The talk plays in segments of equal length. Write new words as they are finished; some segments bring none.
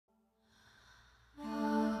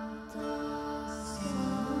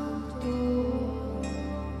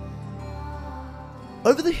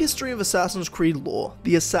Over the history of Assassin's Creed lore,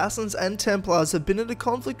 the Assassins and Templars have been in a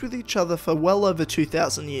conflict with each other for well over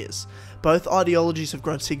 2,000 years. Both ideologies have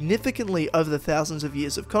grown significantly over the thousands of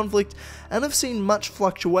years of conflict, and have seen much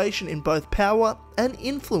fluctuation in both power and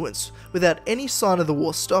influence without any sign of the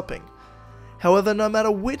war stopping. However, no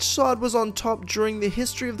matter which side was on top during the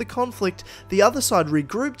history of the conflict, the other side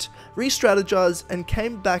regrouped, re-strategized, and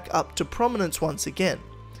came back up to prominence once again.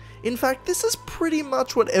 In fact, this is pretty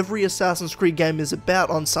much what every Assassin's Creed game is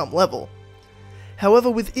about on some level.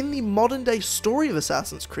 However, within the modern day story of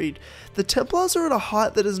Assassin's Creed, the Templars are at a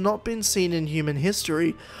height that has not been seen in human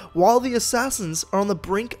history, while the Assassins are on the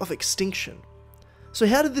brink of extinction. So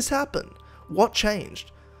how did this happen? What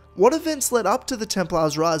changed? What events led up to the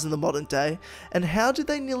Templars' rise in the modern day, and how did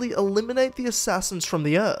they nearly eliminate the Assassins from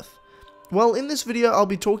the earth? Well, in this video I'll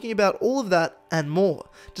be talking about all of that and more,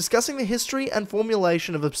 discussing the history and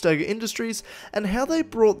formulation of Abstergo Industries and how they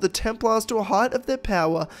brought the Templars to a height of their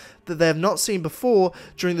power that they have not seen before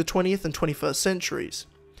during the 20th and 21st centuries.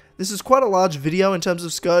 This is quite a large video in terms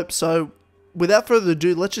of scope, so without further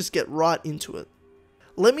ado, let's just get right into it.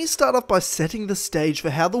 Let me start off by setting the stage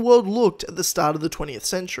for how the world looked at the start of the 20th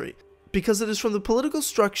century, because it is from the political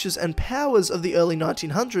structures and powers of the early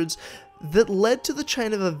 1900s that led to the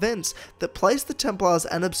chain of events that placed the Templars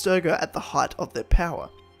and Abstergo at the height of their power.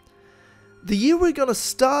 The year we're going to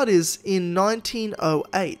start is in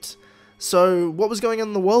 1908, so what was going on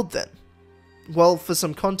in the world then? Well, for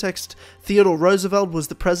some context, Theodore Roosevelt was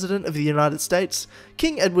the President of the United States,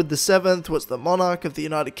 King Edward VII was the monarch of the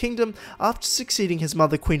United Kingdom after succeeding his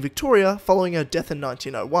mother Queen Victoria following her death in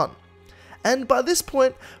 1901. And by this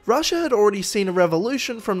point, Russia had already seen a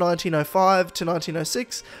revolution from 1905 to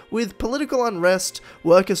 1906 with political unrest,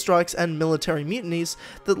 worker strikes and military mutinies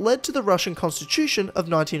that led to the Russian Constitution of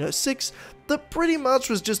 1906 that pretty much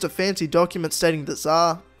was just a fancy document stating the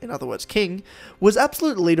Tsar, in other words king, was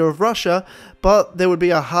absolute leader of Russia, but there would be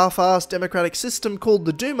a half-assed democratic system called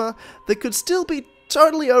the Duma that could still be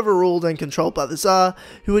totally overruled and controlled by the Tsar,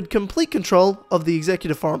 who had complete control of the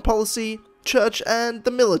executive foreign policy, church and the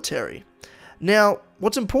military. Now,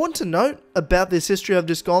 what's important to note about this history I've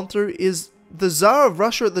just gone through is the Tsar of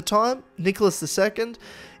Russia at the time, Nicholas II,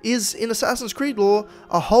 is, in Assassin's Creed lore,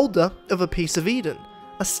 a holder of a piece of Eden,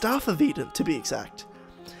 a Staff of Eden to be exact.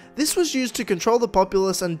 This was used to control the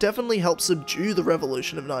populace and definitely help subdue the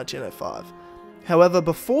revolution of 1905. However,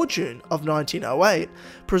 before June of 1908,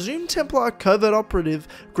 presumed Templar covert operative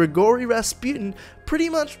Grigory Rasputin, pretty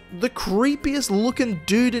much the creepiest looking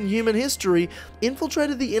dude in human history,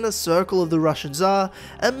 infiltrated the inner circle of the Russian Tsar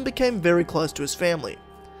and became very close to his family.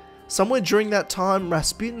 Somewhere during that time,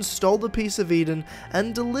 Rasputin stole the piece of Eden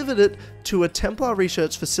and delivered it to a Templar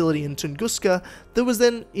research facility in Tunguska that was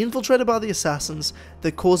then infiltrated by the Assassins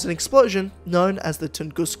that caused an explosion known as the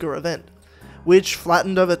Tunguska event, which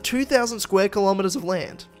flattened over 2,000 square kilometers of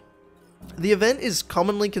land. The event is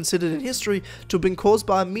commonly considered in history to have been caused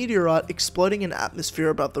by a meteorite exploding in atmosphere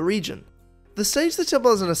above the region. The stage the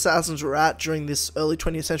Templars and Assassins were at during this early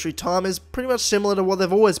 20th century time is pretty much similar to what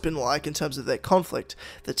they've always been like in terms of their conflict.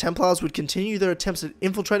 The Templars would continue their attempts at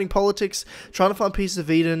infiltrating politics, trying to find pieces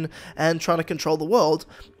of Eden, and trying to control the world,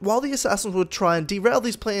 while the Assassins would try and derail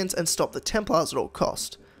these plans and stop the Templars at all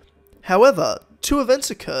cost. However, two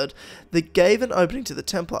events occurred that gave an opening to the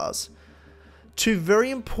Templars. Two very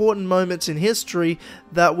important moments in history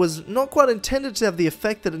that was not quite intended to have the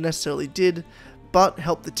effect that it necessarily did, but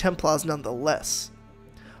helped the Templars nonetheless.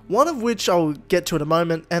 One of which I will get to in a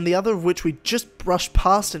moment, and the other of which we just brushed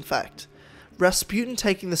past in fact. Rasputin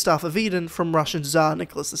taking the Staff of Eden from Russian Tsar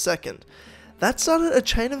Nicholas II. That started a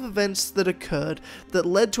chain of events that occurred that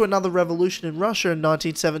led to another revolution in Russia in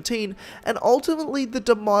 1917, and ultimately the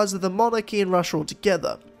demise of the monarchy in Russia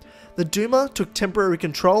altogether. The Duma took temporary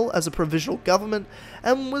control as a provisional government,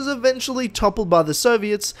 and was eventually toppled by the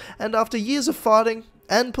Soviets, and after years of fighting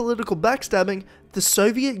and political backstabbing, the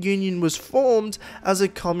Soviet Union was formed as a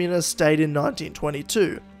communist state in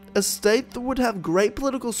 1922. A state that would have great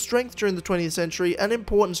political strength during the 20th century and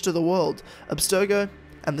importance to the world, Abstergo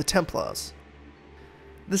and the Templars.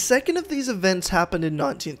 The second of these events happened in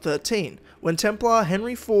 1913, when Templar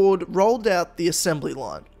Henry Ford rolled out the assembly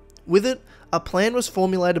line. With it, a plan was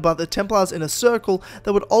formulated by the Templars in a circle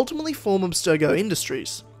that would ultimately form Abstergo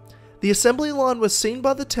Industries. The assembly line was seen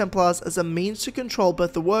by the Templars as a means to control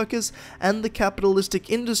both the workers and the capitalistic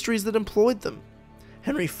industries that employed them.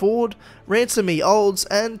 Henry Ford, Ransom E. Olds,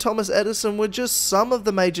 and Thomas Edison were just some of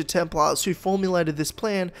the major Templars who formulated this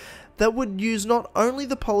plan that would use not only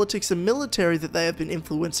the politics and military that they have been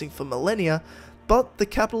influencing for millennia, but the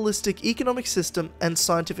capitalistic economic system and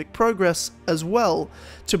scientific progress as well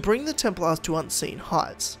to bring the Templars to unseen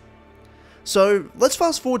heights. So let's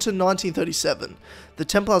fast forward to 1937. The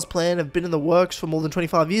Templars' plan have been in the works for more than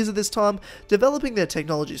 25 years at this time, developing their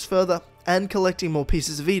technologies further and collecting more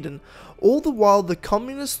pieces of Eden, all the while the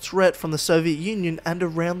communist threat from the Soviet Union and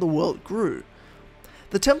around the world grew.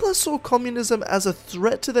 The Templars saw communism as a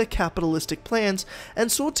threat to their capitalistic plans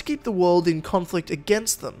and sought to keep the world in conflict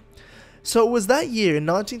against them. So it was that year in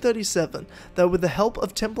 1937 that with the help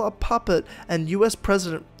of Templar puppet and US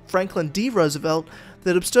President Franklin D. Roosevelt,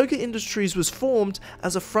 that Abstergo Industries was formed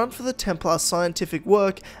as a front for the Templars' scientific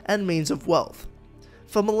work and means of wealth.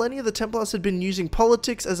 For millennia, the Templars had been using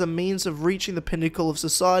politics as a means of reaching the pinnacle of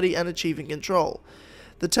society and achieving control.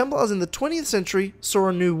 The Templars in the 20th century saw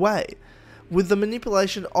a new way. With the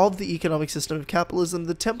manipulation of the economic system of capitalism,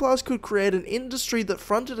 the Templars could create an industry that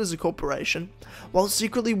fronted as a corporation, while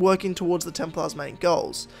secretly working towards the Templars' main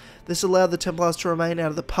goals. This allowed the Templars to remain out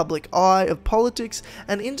of the public eye of politics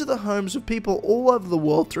and into the homes of people all over the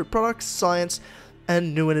world through products, science,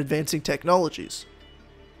 and new and advancing technologies.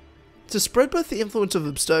 To spread both the influence of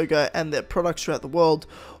Abstergo and their products throughout the world,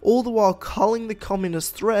 all the while culling the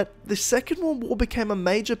communist threat, the Second World War became a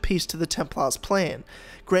major piece to the Templars' plan.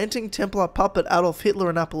 Granting Templar puppet Adolf Hitler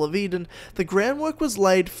an apple of Eden, the groundwork was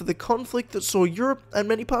laid for the conflict that saw Europe and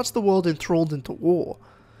many parts of the world enthralled into war.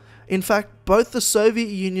 In fact, both the Soviet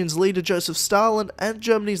Union's leader Joseph Stalin and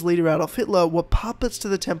Germany's leader Adolf Hitler were puppets to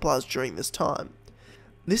the Templars during this time.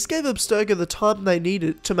 This gave Abstergo the time they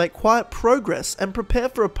needed to make quiet progress and prepare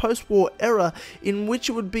for a post-war era in which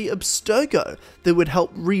it would be Abstergo that would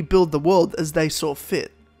help rebuild the world as they saw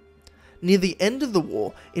fit. Near the end of the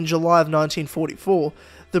war, in July of 1944,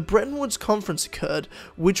 the Bretton Woods Conference occurred,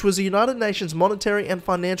 which was a United Nations monetary and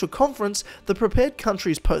financial conference that prepared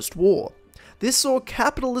countries post-war. This saw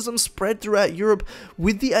capitalism spread throughout Europe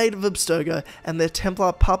with the aid of Abstergo and their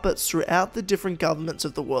Templar puppets throughout the different governments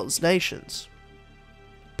of the world's nations.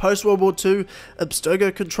 Post-World War II,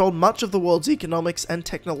 Abstergo controlled much of the world's economics and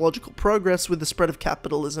technological progress with the spread of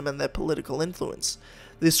capitalism and their political influence.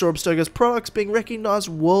 This saw Abstergo's products being recognised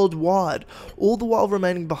worldwide, all the while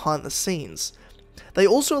remaining behind the scenes. They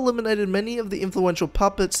also eliminated many of the influential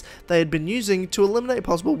puppets they had been using to eliminate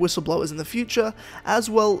possible whistleblowers in the future, as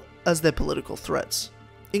well as their political threats,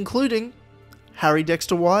 including Harry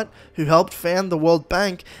Dexter White, who helped found the World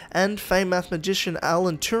Bank, and famed mathematician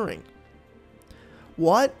Alan Turing.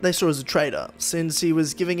 White they saw as a traitor, since he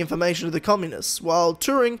was giving information to the communists, while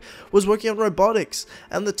Turing was working on robotics,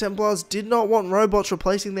 and the Templars did not want robots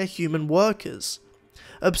replacing their human workers.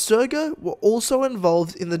 Abstergo were also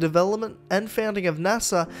involved in the development and founding of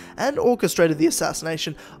NASA and orchestrated the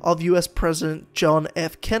assassination of US President John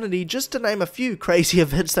F. Kennedy, just to name a few crazy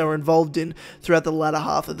events they were involved in throughout the latter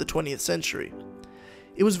half of the 20th century.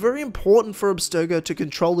 It was very important for Abstergo to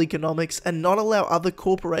control economics and not allow other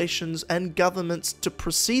corporations and governments to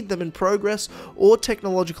precede them in progress or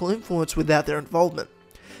technological influence without their involvement.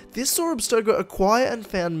 This saw Abstergo acquire and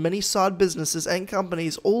found many side businesses and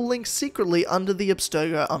companies all linked secretly under the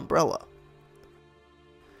Abstergo umbrella.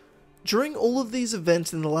 During all of these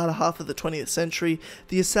events in the latter half of the 20th century,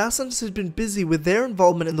 the assassins had been busy with their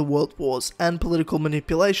involvement in the world wars and political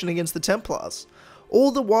manipulation against the Templars.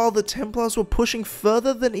 All the while, the Templars were pushing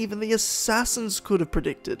further than even the assassins could have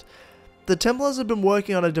predicted. The Templars had been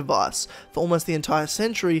working on a device for almost the entire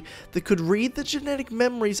century that could read the genetic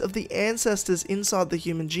memories of the ancestors inside the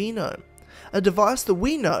human genome, a device that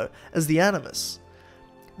we know as the Animus.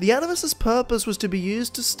 The Animus's purpose was to be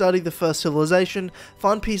used to study the first civilization,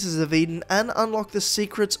 find pieces of Eden, and unlock the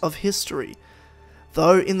secrets of history,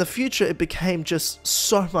 though in the future it became just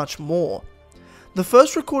so much more. The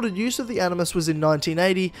first recorded use of the Animus was in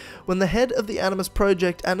 1980, when the head of the Animus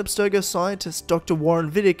project and Abstergo scientist Dr.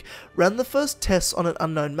 Warren Vidic ran the first tests on an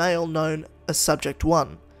unknown male known as Subject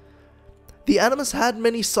 1. The Animus had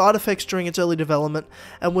many side effects during its early development,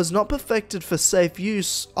 and was not perfected for safe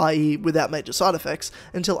use, i.e. without major side effects,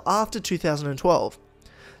 until after 2012.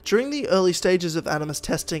 During the early stages of Animus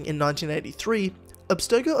testing in 1983,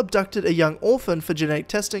 Abstergo abducted a young orphan for genetic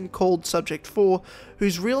testing called Subject 4,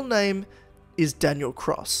 whose real name is Daniel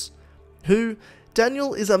Cross,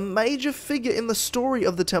 Daniel is a major figure in the story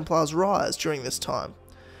of the Templars' rise during this time.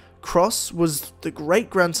 Cross was the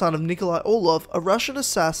great-grandson of Nikolai Orlov, a Russian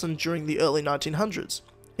assassin during the early 1900s.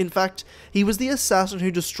 In fact, he was the assassin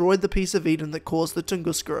who destroyed the piece of Eden that caused the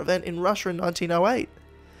Tunguska event in Russia in 1908.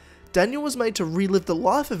 Daniel was made to relive the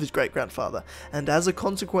life of his great-grandfather, and as a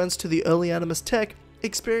consequence to the early Animus tech,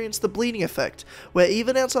 experienced the bleeding effect, where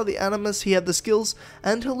even outside the Animus he had the skills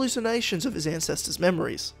and hallucinations of his ancestors'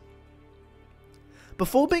 memories.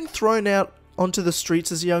 Before being thrown out onto the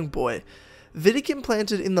streets as a young boy, Vidic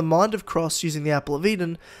implanted in the mind of Cross using the Apple of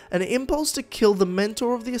Eden an impulse to kill the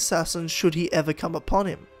mentor of the assassin should he ever come upon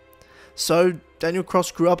him. So Daniel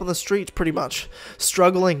Cross grew up on the streets pretty much,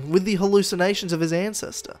 struggling with the hallucinations of his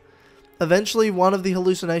ancestor. Eventually, one of the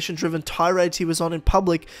hallucination-driven tirades he was on in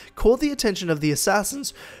public caught the attention of the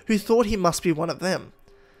assassins, who thought he must be one of them.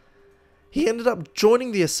 He ended up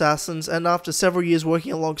joining the assassins, and after several years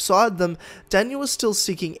working alongside them, Daniel was still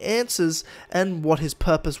seeking answers and what his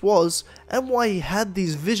purpose was, and why he had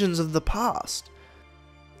these visions of the past.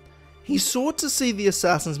 He sought to see the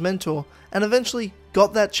assassin's mentor, and eventually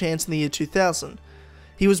got that chance in the year 2000.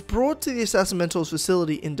 He was brought to the assassin mentor's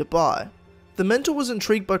facility in Dubai. The mentor was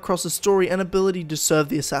intrigued by Cross's story and ability to serve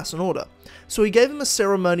the assassin order, so he gave him a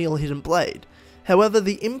ceremonial hidden blade. However,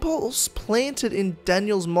 the impulse planted in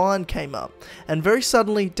Daniel's mind came up, and very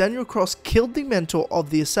suddenly Daniel Cross killed the mentor of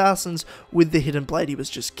the assassins with the hidden blade he was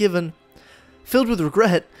just given. Filled with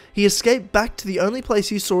regret, he escaped back to the only place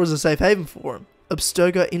he saw as a safe haven for him,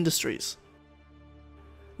 Abstergo Industries.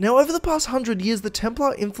 Now, over the past 100 years, the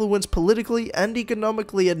Templar influence politically and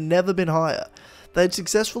economically had never been higher. They had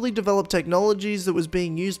successfully developed technologies that was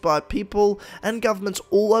being used by people and governments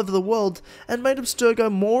all over the world and made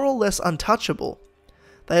Abstergo more or less untouchable.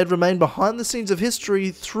 They had remained behind the scenes of history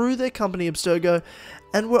through their company Abstergo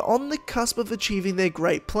and were on the cusp of achieving their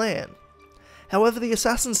great plan. However, the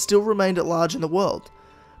assassins still remained at large in the world,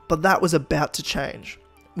 but that was about to change.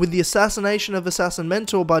 With the assassination of Assassin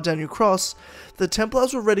Mentor by Daniel Cross, the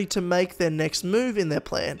Templars were ready to make their next move in their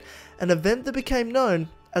plan, an event that became known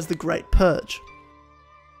as the Great Purge.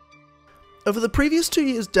 Over the previous 2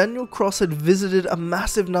 years, Daniel Cross had visited a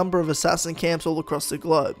massive number of assassin camps all across the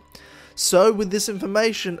globe. So, with this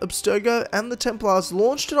information, Abstergo and the Templars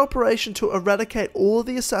launched an operation to eradicate all of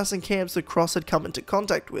the assassin camps that Cross had come into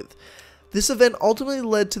contact with. This event ultimately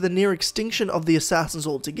led to the near extinction of the assassins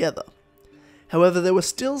altogether. However, there were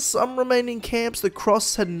still some remaining camps that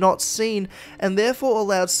Cross had not seen, and therefore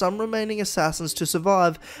allowed some remaining assassins to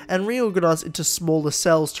survive and reorganize into smaller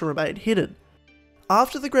cells to remain hidden.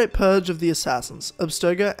 After the Great Purge of the Assassins,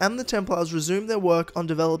 Abstergo and the Templars resumed their work on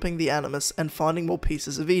developing the Animus and finding more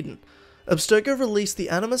pieces of Eden. Abstergo released the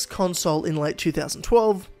Animus console in late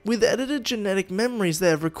 2012, with edited genetic memories they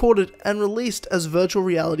have recorded and released as virtual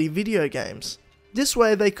reality video games. This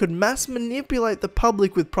way they could mass manipulate the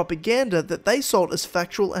public with propaganda that they sold as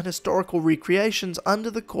factual and historical recreations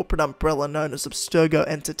under the corporate umbrella known as Abstergo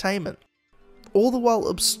Entertainment. All the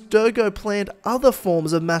while, Abstergo planned other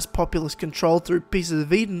forms of mass populist control through pieces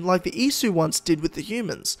of Eden like the Isu once did with the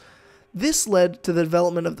humans. This led to the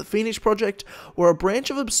development of the Phoenix Project, where a branch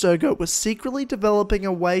of Abstergo was secretly developing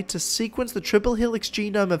a way to sequence the triple helix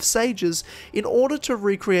genome of sages in order to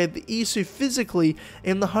recreate the Isu physically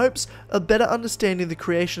in the hopes of better understanding the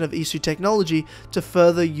creation of Isu technology to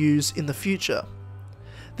further use in the future.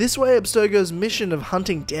 This way, Abstergo's mission of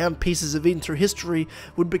hunting down pieces of Eden through history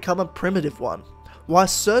would become a primitive one. Why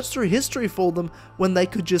search through history for them when they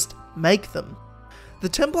could just make them? The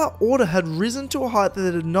Templar Order had risen to a height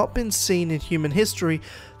that had not been seen in human history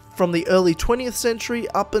from the early 20th century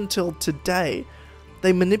up until today.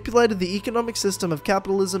 They manipulated the economic system of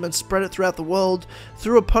capitalism and spread it throughout the world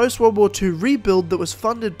through a post-World War II rebuild that was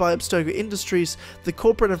funded by Abstergo Industries, the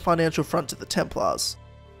corporate and financial front to the Templars.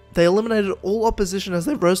 They eliminated all opposition as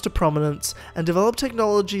they rose to prominence, and developed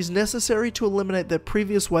technologies necessary to eliminate their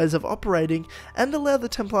previous ways of operating, and allow the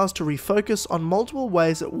Templars to refocus on multiple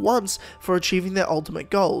ways at once for achieving their ultimate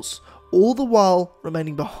goals, all the while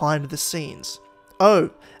remaining behind the scenes. Oh,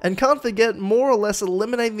 and can't forget more or less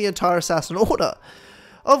eliminating the entire Assassin Order,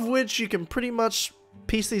 of which you can pretty much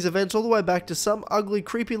piece these events all the way back to some ugly,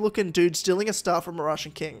 creepy looking dude stealing a star from a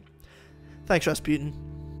Russian king. Thanks, Rasputin.